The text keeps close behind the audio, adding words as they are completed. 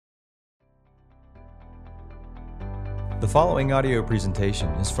The following audio presentation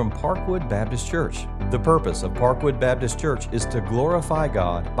is from Parkwood Baptist Church. The purpose of Parkwood Baptist Church is to glorify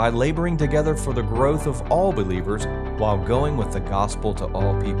God by laboring together for the growth of all believers while going with the gospel to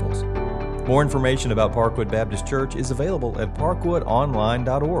all peoples. More information about Parkwood Baptist Church is available at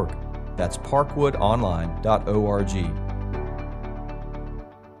parkwoodonline.org. That's parkwoodonline.org.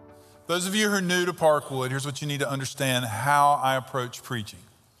 Those of you who are new to Parkwood, here's what you need to understand how I approach preaching.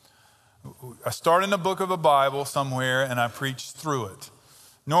 I start in a book of a Bible somewhere and I preach through it.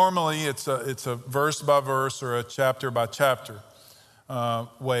 Normally it's a verse by verse or a chapter by chapter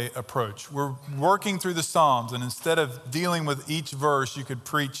way approach. We're working through the Psalms, and instead of dealing with each verse, you could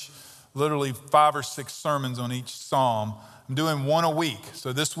preach literally 5 or 6 sermons on each Psalm. I'm doing one a week.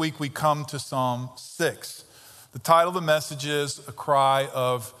 So this week we come to Psalm 6. The title of the message is A Cry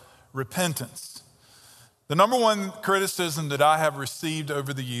of Repentance. The number one criticism that I have received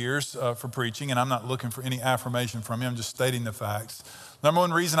over the years for preaching, and I'm not looking for any affirmation from you, I'm just stating the facts. Number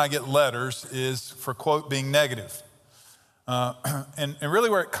one reason I get letters is for, quote, being negative. And really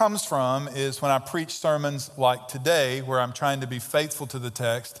where it comes from is when I preach sermons like today, where I'm trying to be faithful to the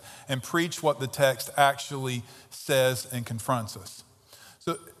text and preach what the text actually says and confronts us.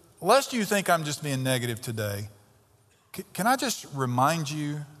 So lest you think I'm just being negative today, can I just remind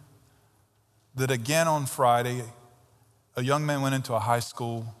you that again on Friday, a young man went into a high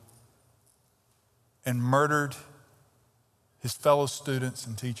school and murdered his fellow students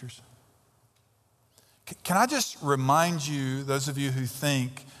and teachers? Can I just remind you, those of you who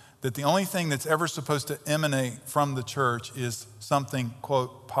think that the only thing that's ever supposed to emanate from the church is something,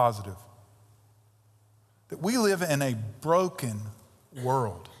 quote, positive? That we live in a broken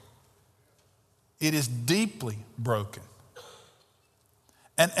world. It is deeply broken.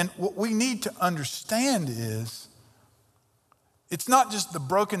 And what we need to understand is it's not just the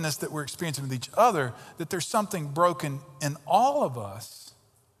brokenness that we're experiencing with each other, that there's something broken in all of us,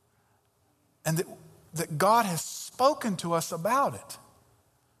 and that God has spoken to us about it.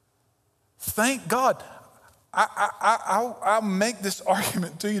 Thank God. I'll make this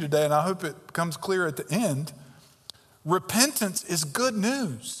argument to you today, and I hope it becomes clear at the end. Repentance is good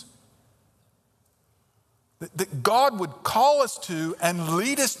news. That God would call us to and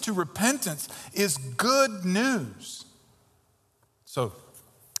lead us to repentance is good news. So,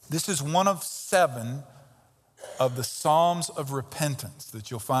 this is one of 7 of the Psalms of repentance that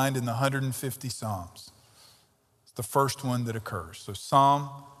you'll find in the 150 Psalms. It's the first one that occurs. So,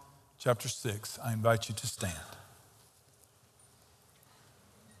 Psalm chapter 6, I invite you to stand.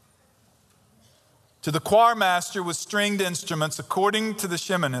 To the choir master with stringed instruments, according to the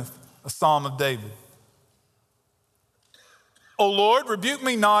Sheminith, a psalm of David. O Lord, rebuke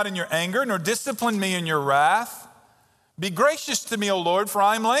me not in your anger, nor discipline me in your wrath. Be gracious to me, O Lord, for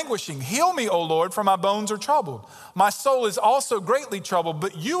I am languishing. Heal me, O Lord, for my bones are troubled. My soul is also greatly troubled.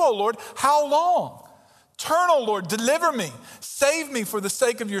 But you, O Lord, how long? Turn, O Lord, deliver me. Save me for the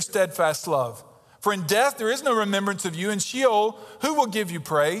sake of your steadfast love. For in death there is no remembrance of you. In Sheol, who will give you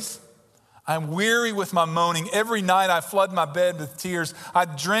praise? I am weary with my moaning. Every night I flood my bed with tears. I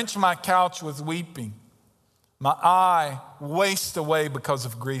drench my couch with weeping. My eye wastes away because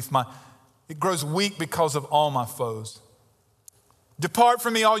of grief. It grows weak because of all my foes. Depart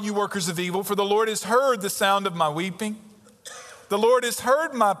from me, all you workers of evil, for the Lord has heard the sound of my weeping. The Lord has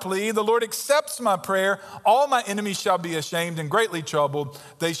heard my plea. The Lord accepts my prayer. All my enemies shall be ashamed and greatly troubled.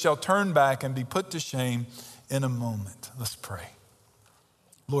 They shall turn back and be put to shame in a moment. Let's pray.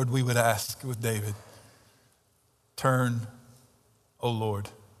 Lord, we would ask with David, turn, O Lord.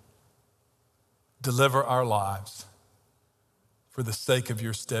 Deliver our lives for the sake of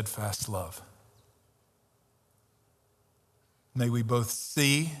your steadfast love. May we both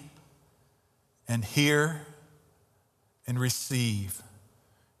see and hear and receive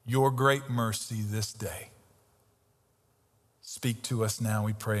your great mercy this day. Speak to us now,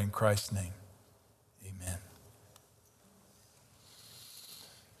 we pray in Christ's name. Amen.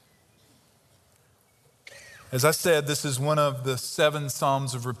 As I said, this is one of the 7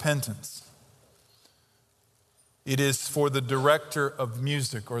 Psalms of repentance. It is for the director of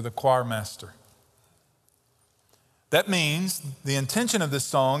music or the choir master. That means the intention of this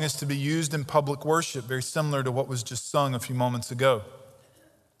song is to be used in public worship, very similar to what was just sung a few moments ago.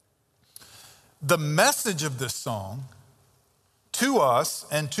 The message of this song to us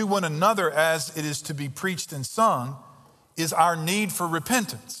and to one another as it is to be preached and sung is our need for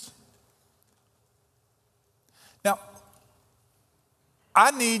repentance. Now,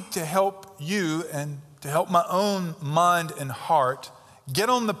 I need to help you and to help my own mind and heart get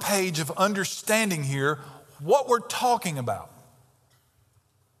on the page of understanding here what we're talking about.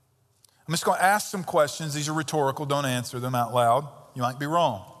 I'm just going to ask some questions. These are rhetorical. Don't answer them out loud. You might be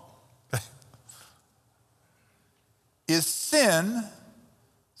wrong. Is sin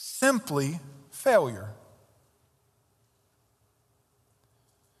simply failure?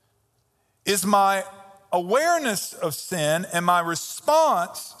 Is my awareness of sin and my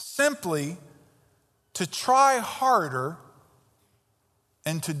response simply to try harder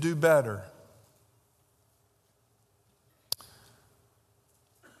and to do better?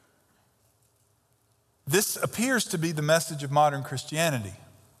 This appears to be the message of modern Christianity.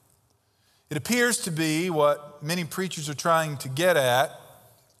 It appears to be what many preachers are trying to get at.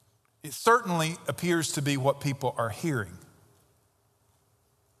 It certainly appears to be what people are hearing.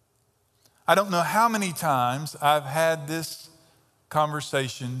 I don't know how many times I've had this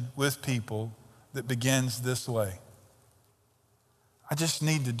conversation with people that begins this way. I just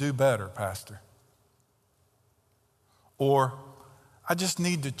need to do better, Pastor. Or I just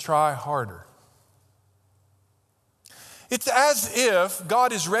need to try harder. It's as if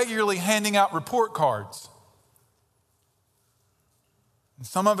God is regularly handing out report cards. And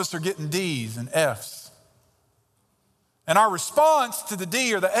some of us are getting D's and F's. And our response to the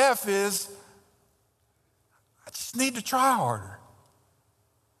D or the F is, I just need to try harder.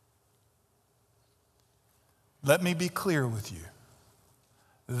 Let me be clear with you.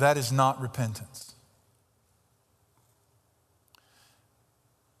 That is not repentance.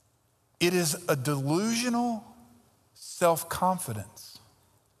 It is a delusional self-confidence.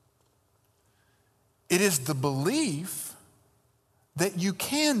 It is the belief that you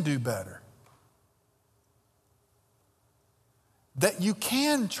can do better, that you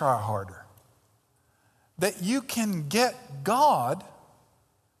can try harder, that you can get God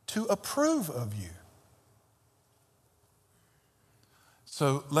to approve of you.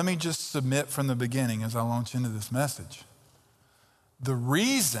 So let me just submit from the beginning as I launch into this message. The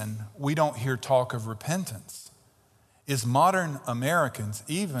reason we don't hear talk of repentance is modern Americans,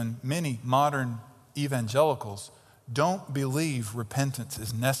 even many modern evangelicals, don't believe repentance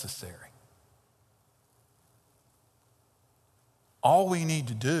is necessary. All we need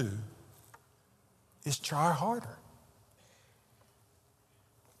to do is try harder.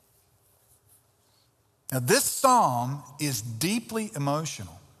 Now, this psalm is deeply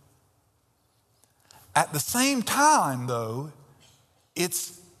emotional. At the same time, though,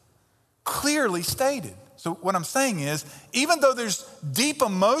 it's clearly stated. So what I'm saying is, even though there's deep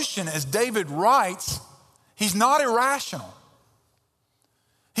emotion as David writes, he's not irrational.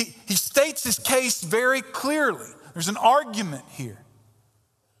 He states his case very clearly. There's an argument here.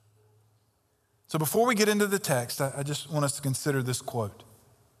 So before we get into the text, I just want us to consider this quote.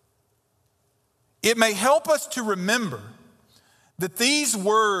 It may help us to remember that these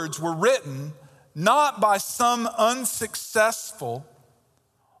words were written not by some unsuccessful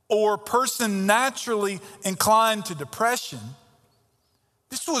or person naturally inclined to depression.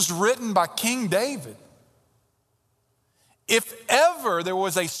 This was written by King David. If ever there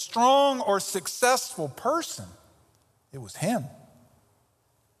was a strong or successful person, it was him.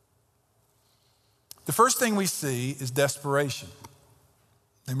 The first thing we see is desperation.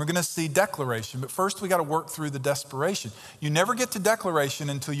 Then we're going to see declaration, but first we got to work through the desperation. You never get to declaration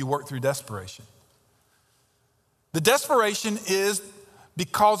until you work through desperation. The desperation is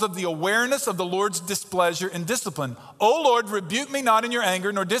because of the awareness of the Lord's displeasure and discipline. O Lord, rebuke me not in your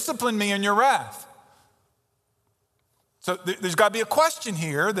anger, nor discipline me in your wrath. So there's got to be a question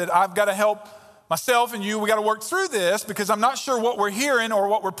here that I've got to help myself and you. We got to work through this because I'm not sure what we're hearing or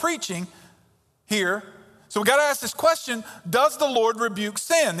what we're preaching here. So we got to ask this question, does the Lord rebuke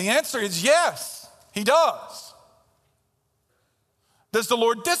sin? The answer is yes, he does. Does the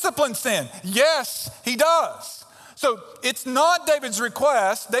Lord discipline sin? Yes, he does. So it's not David's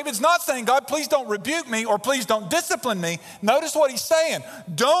request. David's not saying, God, please don't rebuke me or please don't discipline me. Notice what he's saying.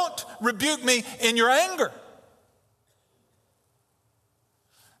 Don't rebuke me in your anger.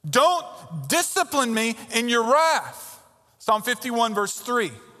 Don't discipline me in your wrath. Psalm 51 verse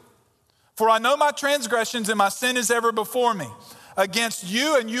 3. For I know my transgressions and my sin is ever before me. Against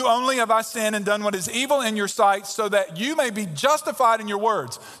you and you only have I sinned and done what is evil in your sight so that you may be justified in your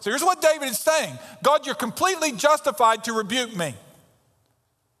words. So here's what David is saying. God, you're completely justified to rebuke me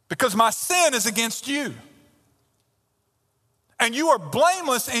because my sin is against you. And you are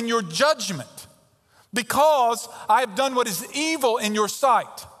blameless in your judgment because I have done what is evil in your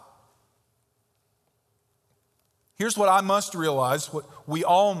sight. Here's what I must realize, what we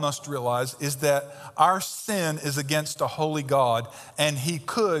all must realize, is that our sin is against a holy God, and he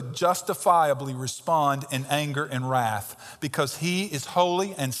could justifiably respond in anger and wrath because he is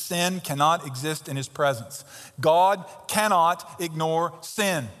holy and sin cannot exist in his presence. God cannot ignore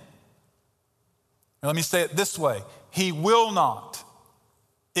sin. Now, let me say it this way. He will not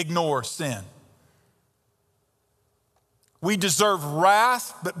ignore sin. We deserve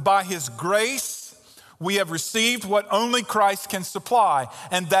wrath, but by his grace, we have received what only Christ can supply,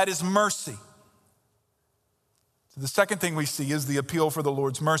 and that is mercy. So the second thing we see is the appeal for the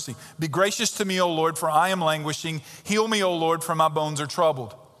Lord's mercy. Be gracious to me, O Lord, for I am languishing. Heal me, O Lord, for my bones are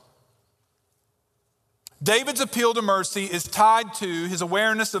troubled. David's appeal to mercy is tied to his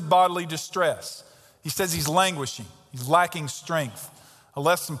awareness of bodily distress. He says he's languishing. He's lacking strength. I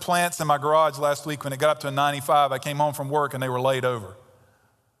left some plants in my garage last week. When it got up to a 95, I came home from work and they were laid over.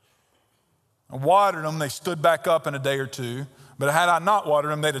 I watered them. They stood back up in a day or two. But had I not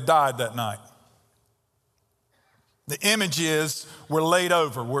watered them, they'd have died that night. The image is we're laid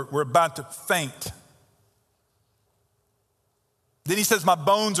over. We're about to faint. Then he says, my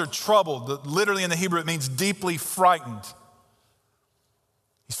bones are troubled. Literally in the Hebrew, it means deeply frightened.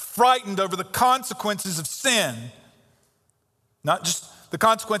 He's frightened over the consequences of sin. Not just the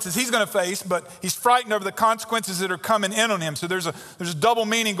consequences he's going to face, but he's frightened over the consequences that are coming in on him. So there's a double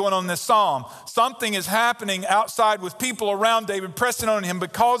meaning going on in this psalm. Something is happening outside with people around David pressing on him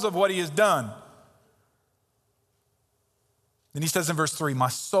because of what he has done. Then he says in verse 3, my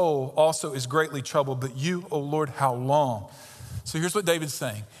soul also is greatly troubled, but you, O Lord, how long? So here's what David's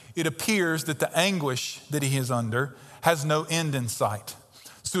saying. It appears that the anguish that he is under has no end in sight.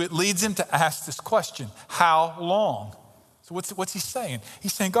 So it leads him to ask this question, how long? So what's he saying?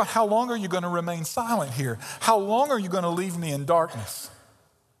 He's saying, God, how long are you going to remain silent here? How long are you going to leave me in darkness?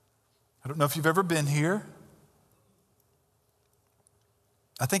 I don't know if you've ever been here.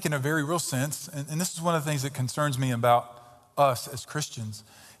 I think in a very real sense, and this is one of the things that concerns me about us as Christians.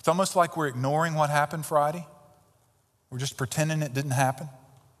 It's almost like we're ignoring what happened Friday. We're just pretending it didn't happen.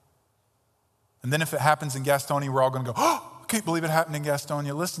 And then if it happens in Gastonia, we're all going to go, oh, I can't believe it happened in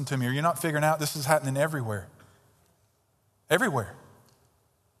Gastonia. Listen to me. Or you're not figuring out this is happening everywhere. Everywhere.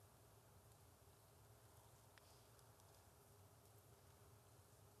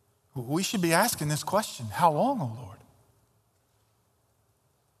 We should be asking this question, how long, O Lord?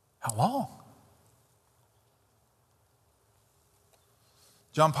 How long?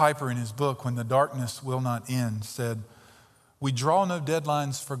 John Piper in his book, When the Darkness Will Not End, said, we draw no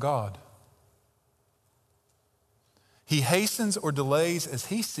deadlines for God. He hastens or delays as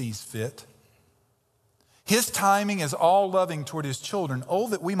he sees fit. His timing is all loving toward his children. Oh,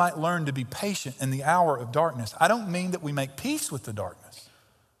 that we might learn to be patient in the hour of darkness. I don't mean that we make peace with the darkness.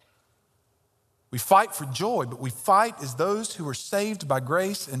 We fight for joy, but we fight as those who are saved by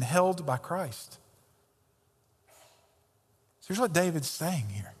grace and held by Christ. So here's what David's saying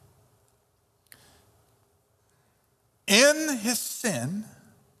here. In his sin,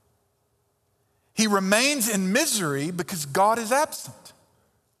 he remains in misery because God is absent.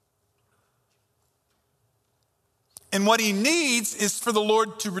 And what he needs is for the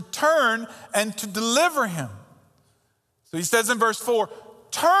Lord to return and to deliver him. So he says in verse 4,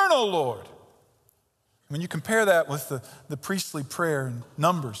 turn, O Lord. When you compare that with the priestly prayer in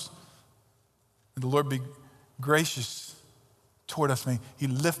Numbers, and the Lord be gracious toward us, may he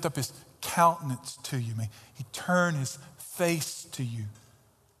lift up his countenance to you, may he turn his face to you.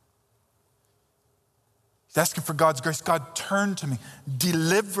 He's asking for God's grace. God, turn to me,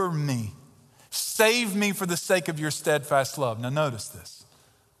 deliver me, save me for the sake of your steadfast love. Now notice this.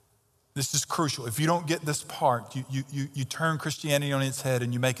 This is crucial. If you don't get this part, you turn Christianity on its head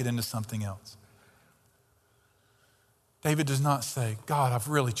and you make it into something else. David does not say, God, I've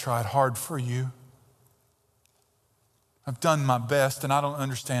really tried hard for you. I've done my best and I don't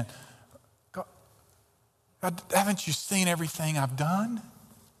understand. God, haven't you seen everything I've done?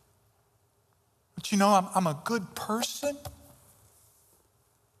 But you know, I'm a good person.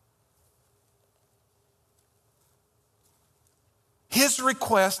 His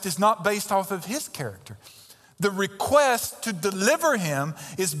request is not based off of his character. The request to deliver him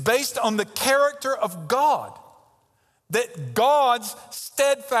is based on the character of God. That God's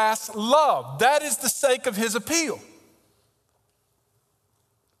steadfast love, that is the sake of his appeal.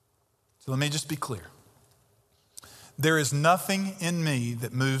 So let me just be clear. There is nothing in me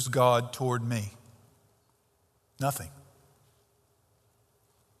that moves God toward me. Nothing.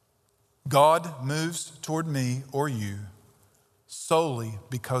 God moves toward me or you solely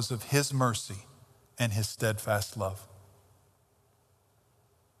because of his mercy and his steadfast love.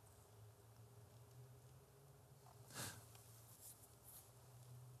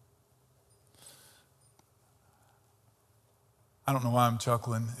 I don't know why I'm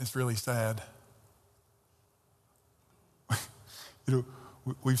chuckling. It's really sad.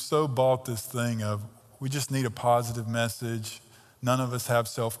 We've so bought this thing of we just need a positive message. None of us have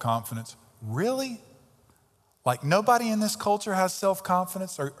self-confidence. Really? Like nobody in this culture has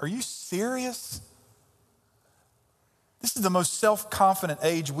self-confidence? Are you serious? This is the most self-confident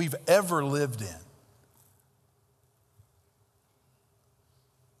age we've ever lived in.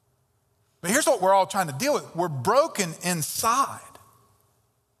 But here's what we're all trying to deal with. We're broken inside.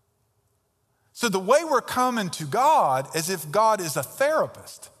 So the way we're coming to God is if God is a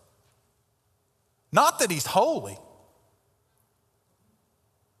therapist. Not that he's holy.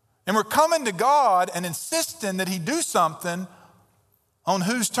 And we're coming to God and insisting that he do something on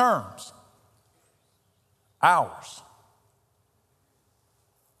whose terms? Ours.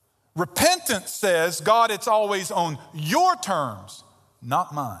 Repentance says, God, it's always on your terms,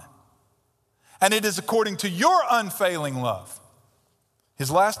 not mine. And it is according to your unfailing love.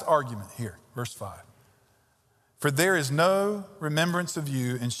 His last argument here, verse 5. For there is no remembrance of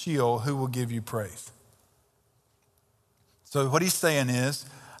you in Sheol who will give you praise. So what he's saying is,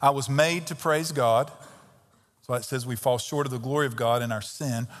 I was made to praise God. That's why it says we fall short of the glory of God in our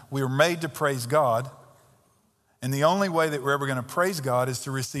sin. We were made to praise God. And the only way that we're ever going to praise God is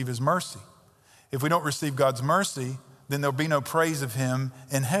to receive his mercy. If we don't receive God's mercy, then there'll be no praise of him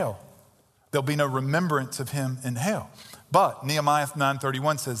in hell. There'll be no remembrance of him in hell. But Nehemiah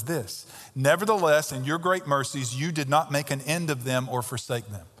 9:31 says this, nevertheless, in your great mercies, you did not make an end of them or forsake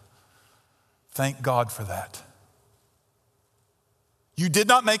them. Thank God for that. You did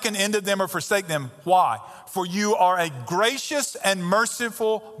not make an end of them or forsake them. Why? For you are a gracious and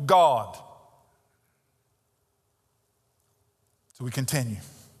merciful God. So we continue.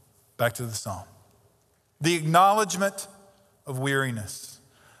 Back to the psalm. The acknowledgement of weariness.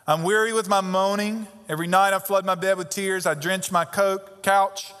 I'm weary with my moaning. Every night I flood my bed with tears. I drench my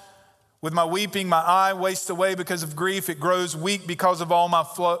couch with my weeping. My eye wastes away because of grief. It grows weak because of all my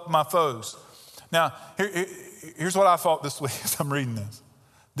foes. Now, here's what I thought this week as I'm reading this.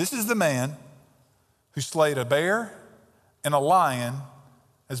 This is the man who slayed a bear and a lion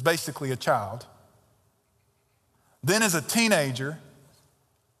as basically a child. Then as a teenager,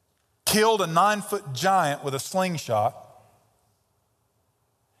 killed a 9-foot giant with a slingshot.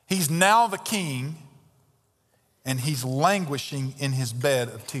 He's now the king, and he's languishing in his bed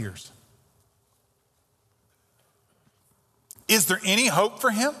of tears. Is there any hope for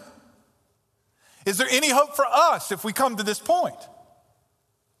him? Is there any hope for us if we come to this point?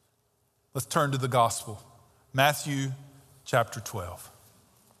 Let's turn to the gospel. Matthew chapter 12.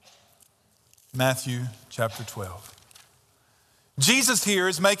 Matthew chapter 12. Jesus here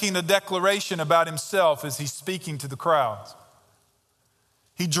is making a declaration about himself as he's speaking to the crowds.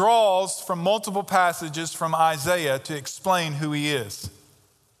 He draws from multiple passages from Isaiah to explain who he is.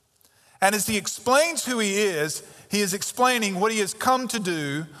 And as he explains who he is explaining what he has come to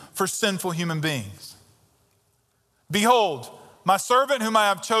do for sinful human beings. Behold, my servant whom I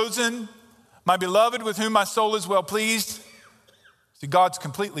have chosen, my beloved with whom my soul is well pleased. See, God's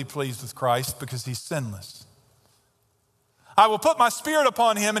completely pleased with Christ because he's sinless. I will put my spirit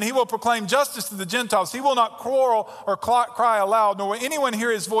upon him, and he will proclaim justice to the Gentiles. He will not quarrel or cry aloud, nor will anyone hear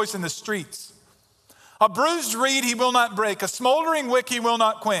his voice in the streets. A bruised reed he will not break, a smoldering wick he will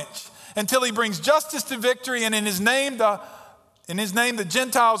not quench, until he brings justice to victory, and in his name the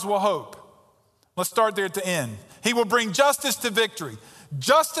Gentiles will hope. Let's start there at the end. He will bring justice to victory.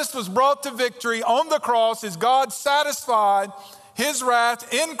 Justice was brought to victory on the cross as God satisfied his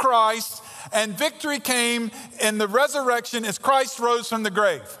wrath in Christ, and victory came in the resurrection as Christ rose from the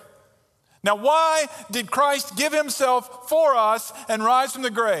grave. Now, why did Christ give himself for us and rise from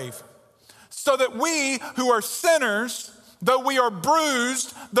the grave? So that we who are sinners, though we are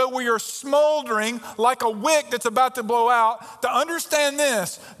bruised, though we are smoldering like a wick that's about to blow out, to understand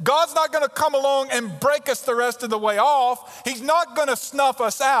this, God's not going to come along and break us the rest of the way off. He's not going to snuff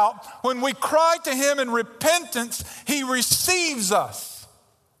us out. When we cry to him in repentance, he receives us.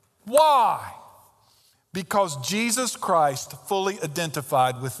 Why? Because Jesus Christ fully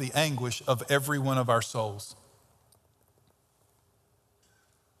identified with the anguish of every one of our souls.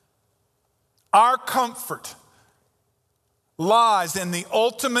 Our comfort lies in the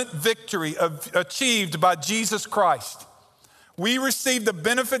ultimate victory achieved by Jesus Christ. We receive the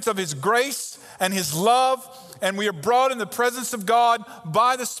benefits of his grace and his love, and we are brought in the presence of God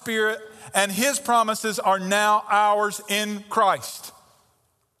by the Spirit, and his promises are now ours in Christ.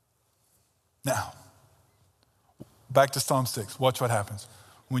 Now, back to Psalm 6. Watch what happens.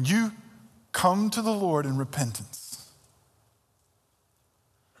 When you come to the Lord in repentance,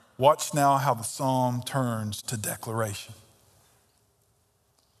 watch now how the psalm turns to declaration.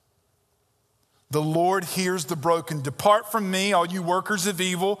 The Lord hears the broken. Depart from me, all you workers of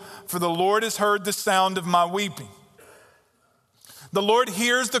evil, for the Lord has heard the sound of my weeping. The Lord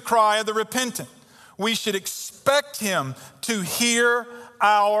hears the cry of the repentant. We should expect him to hear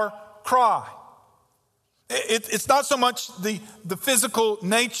our cry. It's not so much the physical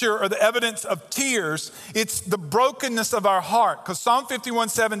nature or the evidence of tears, it's the brokenness of our heart. Because Psalm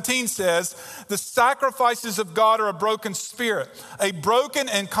 51:17 says, the sacrifices of God are a broken spirit. A broken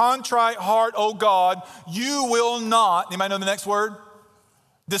and contrite heart, O God, you will not, anybody know the next word?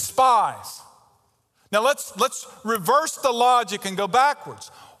 Despise. Now let's reverse the logic and go backwards.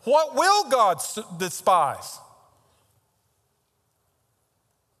 What will God despise?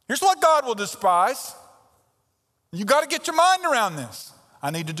 Here's what God will despise. You got to get your mind around this. I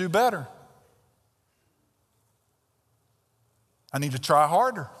need to do better. I need to try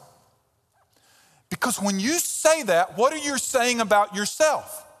harder. Because when you say that, what are you saying about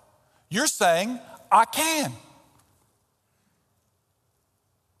yourself? You're saying, I can.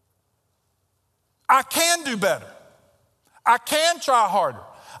 I can do better. I can try harder.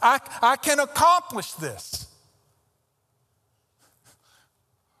 I can accomplish this.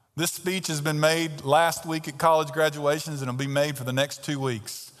 This speech has been made last week at college graduations and it'll be made for the next 2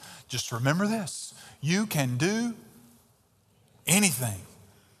 weeks. Just remember this, you can do anything.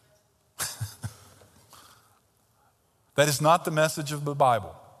 That is not the message of the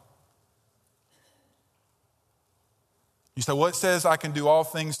Bible. You say, well, it says I can do all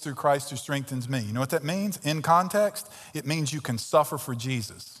things through Christ who strengthens me. You know what that means? In context, it means you can suffer for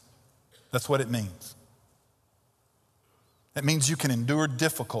Jesus. That's what it means. It means you can endure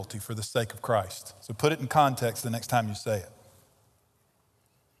difficulty for the sake of Christ. So put it in context the next time you say it.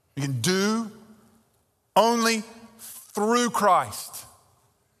 You can do only through Christ.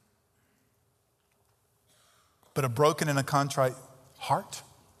 But a broken and a contrite heart,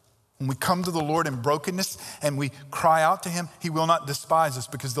 when we come to the Lord in brokenness and we cry out to him, he will not despise us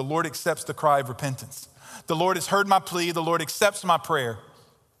because the Lord accepts the cry of repentance. The Lord has heard my plea. The Lord accepts my prayer.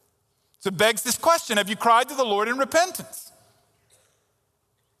 So it begs this question, have you cried to the Lord in repentance?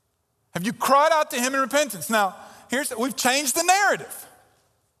 Have you cried out to him in repentance? Now, we've changed the narrative.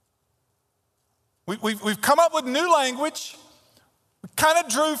 We've come up with new language. We kind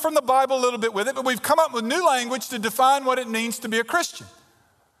of drew from the Bible a little bit with it, but we've come up with new language to define what it means to be a Christian.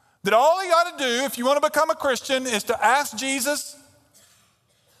 That all you got to do if you want to become a Christian is to ask Jesus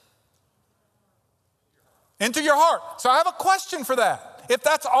into your heart. So I have a question for that. If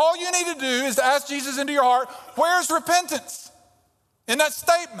that's all you need to do is to ask Jesus into your heart, where's repentance in that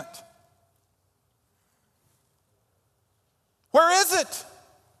statement? Where is it?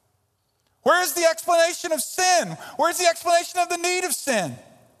 Where is the explanation of sin? Where's the explanation of the need of sin?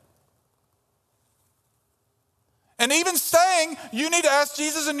 And even saying you need to ask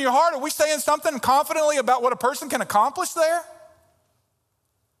Jesus in your heart, are we saying something confidently about what a person can accomplish there?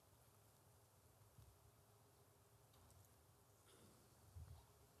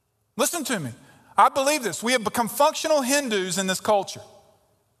 Listen to me. I believe this. We have become functional Hindus in this culture.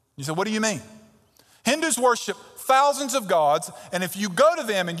 You say, what do you mean? Hindus worship thousands of gods, and if you go to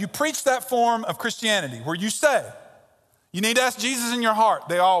them and you preach that form of Christianity where you say, you need to ask Jesus in your heart,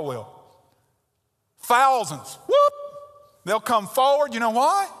 they all will. Thousands, whoop, they'll come forward. You know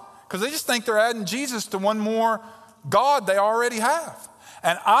why? Because they just think they're adding Jesus to one more God they already have.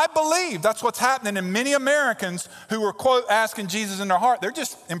 And I believe that's what's happening in many Americans who are, quote, asking Jesus in their heart. They're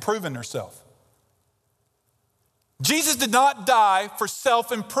just improving themselves. Jesus did not die for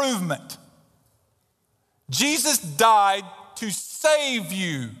self-improvement. Jesus died to save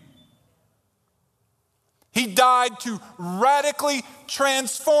you. He died to radically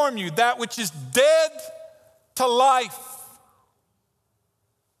transform you, that which is dead to life.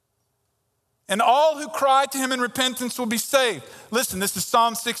 And all who cry to him in repentance will be saved. Listen, this is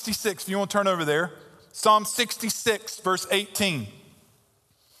Psalm 66. If you want to turn over there. Psalm 66, verse 18.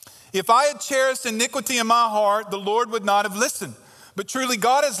 If I had cherished iniquity in my heart, the Lord would not have listened. But truly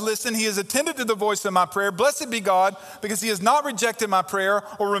God has listened. He has attended to the voice of my prayer. Blessed be God, because he has not rejected my prayer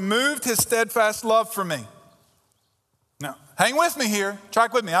or removed his steadfast love from me. Now, hang with me here.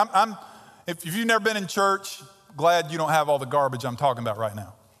 Track with me. If you've never been in church, glad you don't have all the garbage I'm talking about right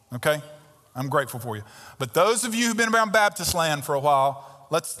now. Okay? I'm grateful for you. But those of you who've been around Baptist land for a while,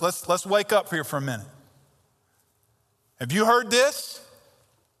 let's wake up here for a minute. Have you heard this?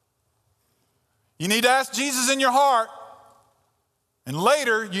 You need to ask Jesus in your heart. And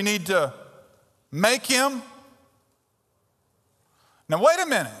later, you need to make him. Now, wait a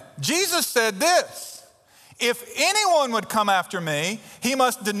minute. Jesus said this. If anyone would come after me, he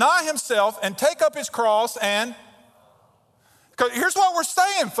must deny himself and take up his cross and... Here's what we're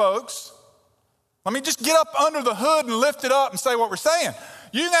saying, folks. Let me just get up under the hood and lift it up and say what we're saying.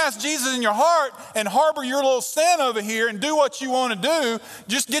 You can ask Jesus in your heart and harbor your little sin over here and do what you want to do.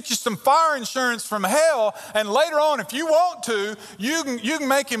 Just get you some fire insurance from hell. And later on, if you want to, you can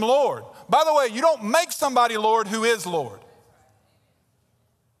make him Lord. By the way, you don't make somebody Lord who is Lord.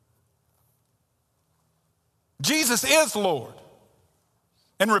 Jesus is Lord.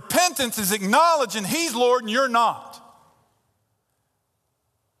 And repentance is acknowledging he's Lord and you're not.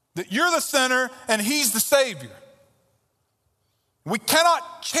 That you're the sinner and he's the Savior. We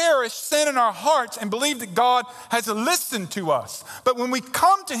cannot cherish sin in our hearts and believe that God has listened to us. But when we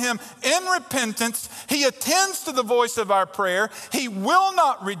come to him in repentance, he attends to the voice of our prayer. He will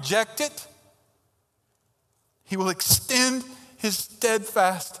not reject it. He will extend his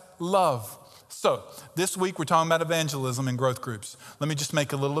steadfast love. So, this week we're talking about evangelism and growth groups. Let me just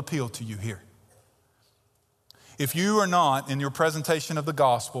make a little appeal to you here. If you are not, in your presentation of the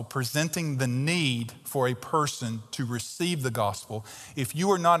gospel, presenting the need for a person to receive the gospel, if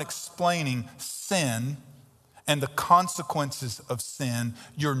you are not explaining sin and the consequences of sin,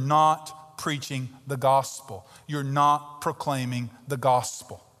 you're not preaching the gospel. You're not proclaiming the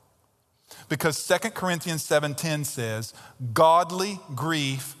gospel. Because 2 Corinthians 7:10 says, godly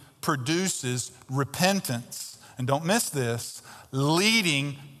grief produces repentance, and don't miss this,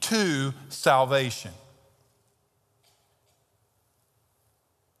 leading to salvation.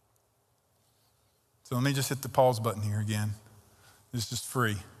 So let me just hit the pause button here again. This is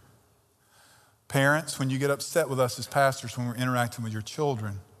free. Parents, when you get upset with us as pastors when we're interacting with your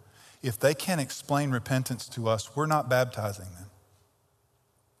children, if they can't explain repentance to us, we're not baptizing them.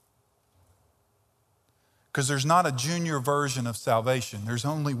 Because there's not a junior version of salvation. There's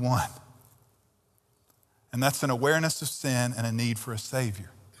only one. And that's an awareness of sin and a need for a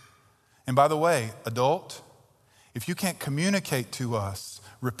Savior. And by the way, adult, if you can't communicate to us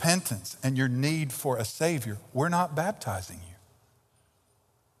repentance and your need for a Savior, we're not baptizing you.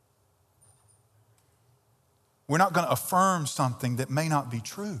 We're not going to affirm something that may not be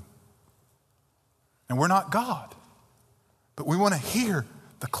true. And we're not God. But we want to hear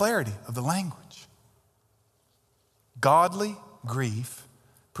the clarity of the language. Godly grief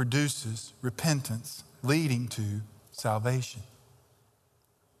produces repentance, leading to salvation.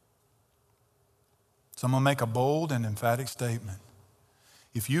 So I'm going to make a bold and emphatic statement.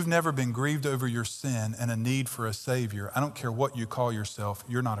 If you've never been grieved over your sin and a need for a Savior, I don't care what you call yourself,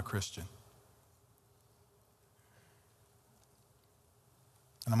 you're not a Christian.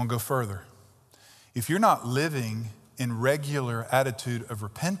 And I'm going to go further. If you're not living in regular attitude of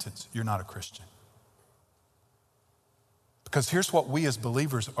repentance, you're not a Christian. Because here's what we as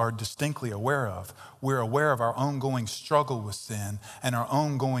believers are distinctly aware of. We're aware of our ongoing struggle with sin and our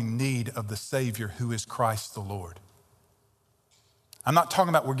ongoing need of the Savior who is Christ the Lord. I'm not talking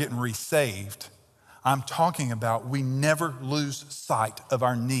about we're getting resaved. I'm talking about we never lose sight of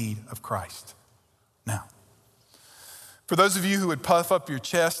our need of Christ. Now, for those of you who would puff up your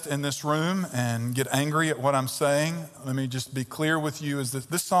chest in this room and get angry at what I'm saying, let me just be clear with you is that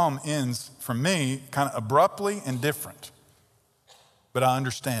this psalm ends, for me, kind of abruptly and different. But I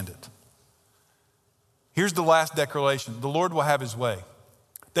understand it. Here's the last declaration. The Lord will have his way.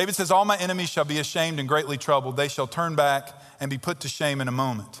 David says, all my enemies shall be ashamed and greatly troubled. They shall turn back and be put to shame in a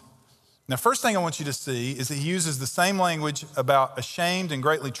moment. Now, first thing I want you to see is that he uses the same language about ashamed and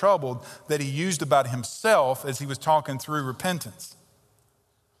greatly troubled that he used about himself as he was talking through repentance.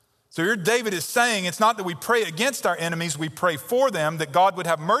 So here David is saying it's not that we pray against our enemies, we pray for them, that God would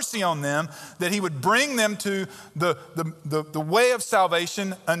have mercy on them, that he would bring them to the way of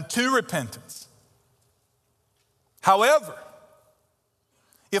salvation unto repentance. However,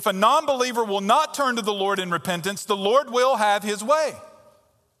 if a non-believer will not turn to the Lord in repentance, the Lord will have his way.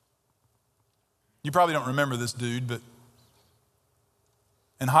 You probably don't remember this dude, but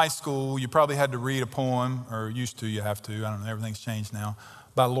in high school, you probably had to read a poem, or used to, you have to, I don't know, everything's changed now,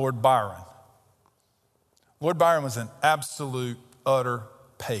 by Lord Byron. Lord Byron was an absolute, utter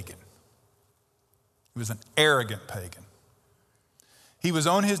pagan. He was an arrogant pagan. He was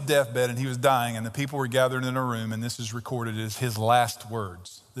on his deathbed and he was dying, and the people were gathered in a room, and this is recorded as his last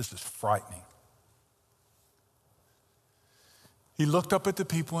words. This is frightening. He looked up at the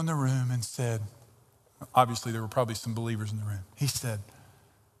people in the room and said, obviously there were probably some believers in the room. He said,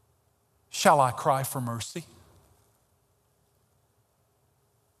 shall I cry for mercy?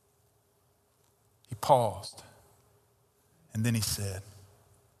 He paused, and then he said,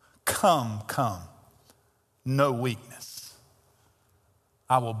 come, no weakness.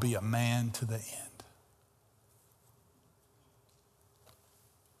 I will be a man to the end.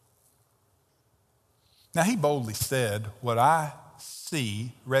 Now, he boldly said what I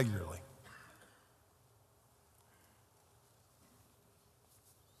see regularly.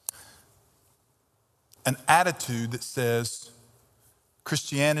 an attitude that says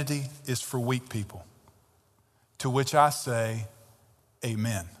Christianity is for weak people, to which I say,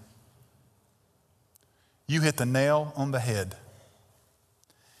 amen. You hit the nail on the head.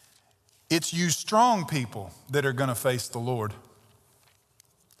 It's you strong people that are going to face the Lord.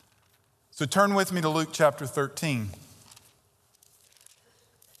 So turn with me to Luke chapter 13.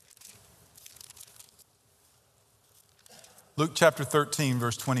 Luke chapter 13,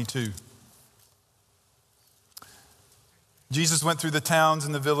 verse 22. Jesus went through the towns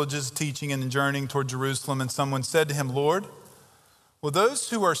and the villages, teaching and journeying toward Jerusalem, and someone said to him, Lord, will those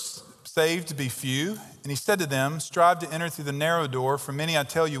who are saved be few? And he said to them, strive to enter through the narrow door, for many, I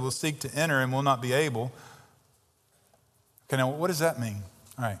tell you, will seek to enter and will not be able. Okay, now what does that mean?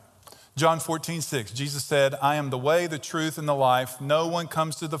 All right. John 14:6, Jesus said, I am the way, the truth, and the life. No one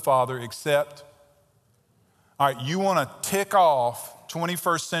comes to the Father except. All right, you want to tick off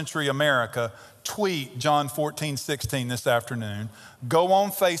 21st century America, tweet John 14:16 this afternoon. Go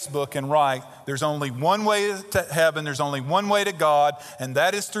on Facebook and write, there's only one way to heaven, there's only one way to God, and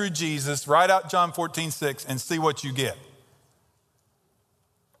that is through Jesus. Write out John 14:6 and see what you get.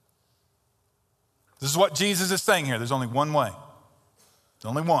 This is what Jesus is saying here. There's only one way. There's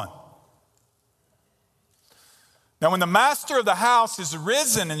only one. Now, when the master of the house is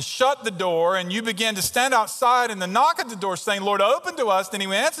risen and shut the door, and you begin to stand outside and knock at the door saying, Lord, open to us, then he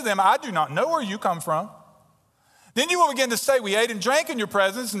will answer them, I do not know where you come from. Then you will begin to say, we ate and drank in your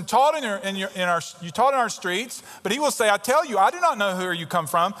presence and taught you taught in our streets. But he will say, I tell you, I do not know where you come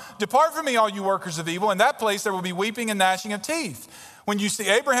from. Depart from me, all you workers of evil. In that place there will be weeping and gnashing of teeth. When you see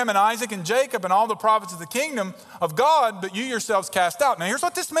Abraham and Isaac and Jacob and all the prophets of the kingdom of God, but you yourselves cast out. Now here's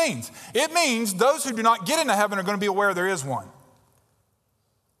what this means. It means those who do not get into heaven are going to be aware there is one.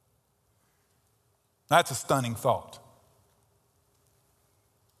 That's a stunning thought.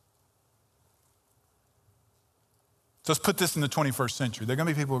 So let's put this in the 21st century. There are going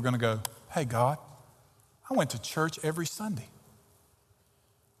to be people who are going to go, hey God, I went to church every Sunday.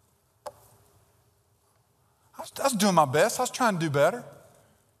 I was doing my best. I was trying to do better.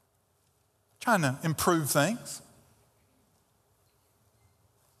 Trying to improve things.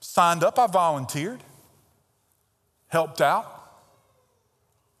 Signed up, I volunteered. Helped out.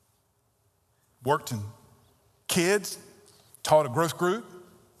 Worked in kids. Taught a growth group.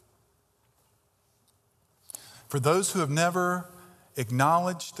 For those who have never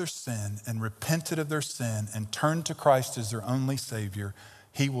acknowledged their sin and repented of their sin and turned to Christ as their only Savior,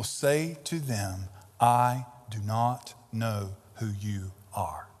 he will say to them, I do not know who you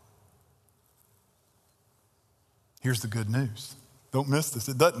are. Here's the good news. Don't miss this.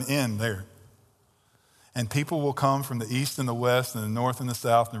 It doesn't end there. And people will come from the east and the west and the north and the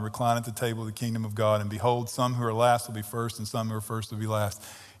south and recline at the table of the kingdom of God. And behold, some who are last will be first and some who are first will be last.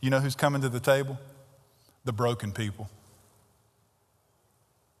 You know who's coming to the table? The broken people.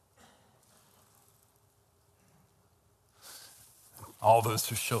 All those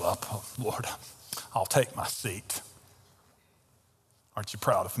who show up, oh, Lord, I'll take my seat. Aren't you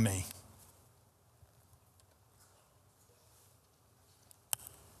proud of me?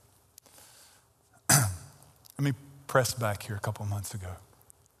 Let me press back here a couple months ago.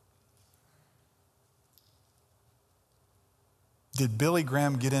 Did Billy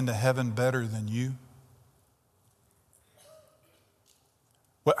Graham get into heaven better than you?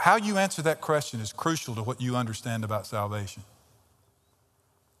 Well, how you answer that question is crucial to what you understand about salvation.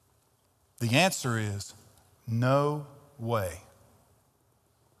 The answer is no way.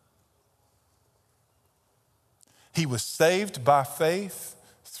 He was saved by faith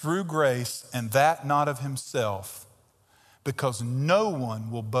through grace, and that not of himself, because no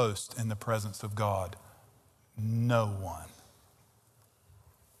one will boast in the presence of God. No one.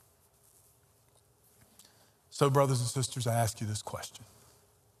 So, brothers and sisters, I ask you this question.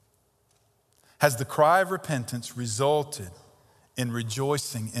 Has the cry of repentance resulted in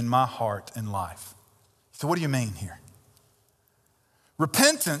rejoicing in my heart and life? So what do you mean here?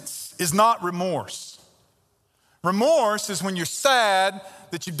 Repentance is not remorse. Remorse is when you're sad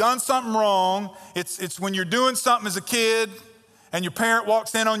that you've done something wrong. It's when you're doing something as a kid and your parent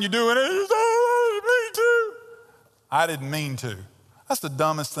walks in on you doing it. You say, oh, me too. I didn't mean to. That's the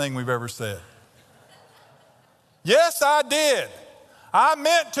dumbest thing we've ever said. Yes, I did. I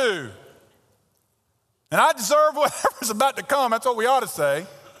meant to. And I deserve whatever's about to come. That's what we ought to say.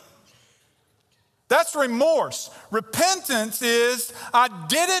 That's remorse. Repentance is, I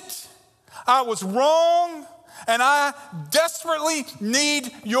did it, I was wrong, and I desperately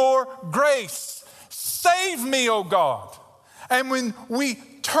need your grace. Save me, O God. And when we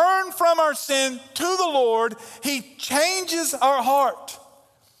turn from our sin to the Lord, he changes our heart.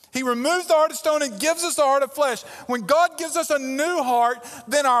 He removes the heart of stone and gives us a heart of flesh. When God gives us a new heart,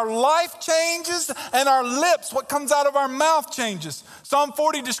 then our life changes and our lips, what comes out of our mouth, changes. Psalm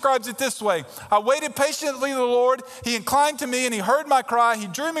 40 describes it this way. I waited patiently for the Lord. He inclined to me and he heard my cry. He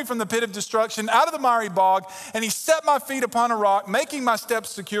drew me from the pit of destruction, out of the miry bog, and he set my feet upon a rock, making my steps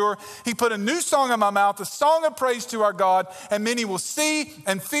secure. He put a new song in my mouth, a song of praise to our God, and many will see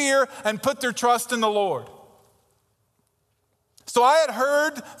and fear and put their trust in the Lord. So I had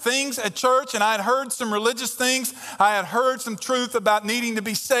heard things at church, and I had heard some religious things. I had heard some truth about needing to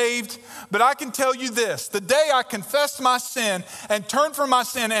be saved. But I can tell you this, the day I confessed my sin and turned from my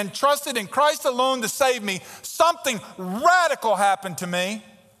sin and trusted in Christ alone to save me, something radical happened to me.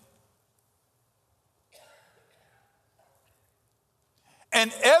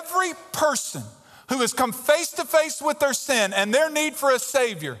 And every person who has come face to face with their sin and their need for a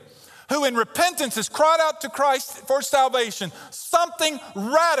Savior, who in repentance has cried out to Christ for salvation, something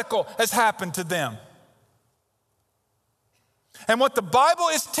radical has happened to them. And what the Bible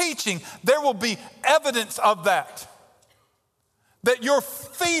is teaching, there will be evidence of that. That your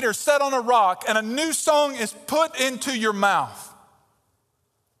feet are set on a rock and a new song is put into your mouth.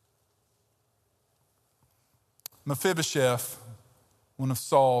 Mephibosheth, one of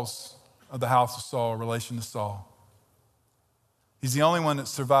the house of Saul, relation to Saul. He's the only one that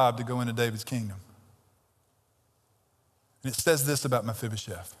survived to go into David's kingdom. And it says this about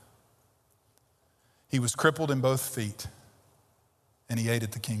Mephibosheth. He was crippled in both feet, and he ate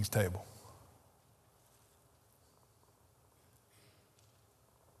at the king's table.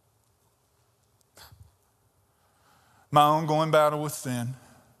 My ongoing battle with sin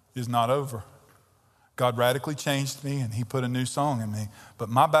is not over. God radically changed me, and he put a new song in me. But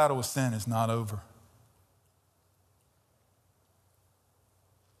my battle with sin is not over.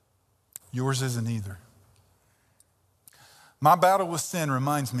 Yours isn't either. My battle with sin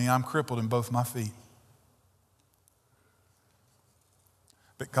reminds me I'm crippled in both my feet.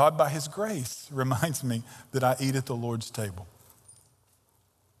 But God, by his grace, reminds me that I eat at the Lord's table.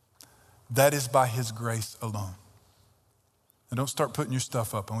 That is by his grace alone. Now don't start putting your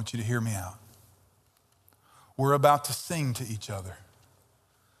stuff up. I want you to hear me out. We're about to sing to each other.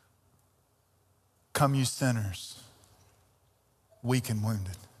 Come, you sinners, weak and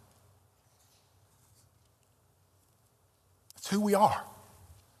wounded. It's who we are.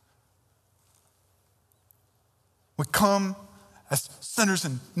 We come as sinners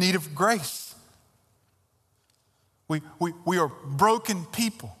in need of grace. We are broken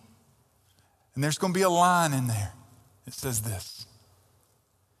people. And there's going to be a line in there. It says this: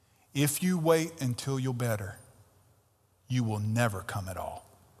 if you wait until you're better, you will never come at all.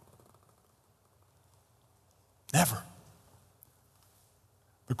 Never.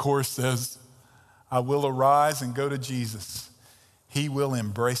 The chorus says, I will arise and go to Jesus. He will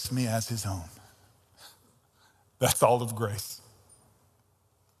embrace me as his own. That's all of grace.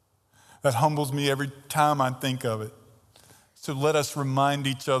 That humbles me every time I think of it. So let us remind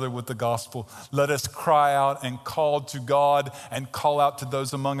each other with the gospel. Let us cry out and call to God and call out to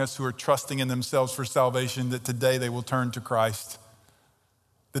those among us who are trusting in themselves for salvation that today they will turn to Christ,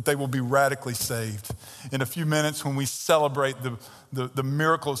 that they will be radically saved. In a few minutes, when we celebrate the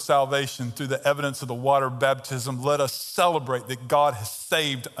miracle of salvation through the evidence of the water baptism, let us celebrate that God has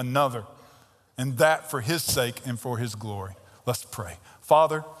saved another, and that for his sake and for his glory. Let's pray.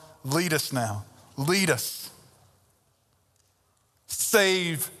 Father, lead us now. Lead us.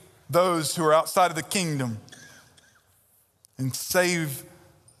 Save those who are outside of the kingdom, and save,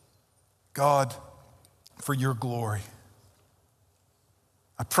 God, for your glory.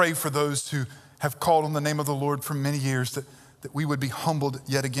 I pray for those who have called on the name of the Lord for many years, that we would be humbled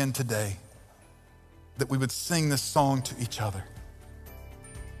yet again today, that we would sing this song to each other,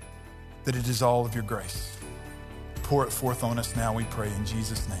 that it is all of your grace. Pour it forth on us now, we pray in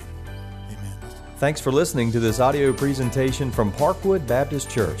Jesus' name. Amen. Thanks for listening to this audio presentation from Parkwood Baptist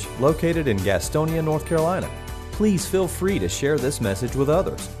Church, located in Gastonia, North Carolina. Please feel free to share this message with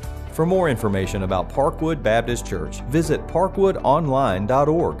others. For more information about Parkwood Baptist Church, visit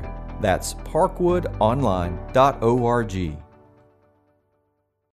parkwoodonline.org. That's parkwoodonline.org.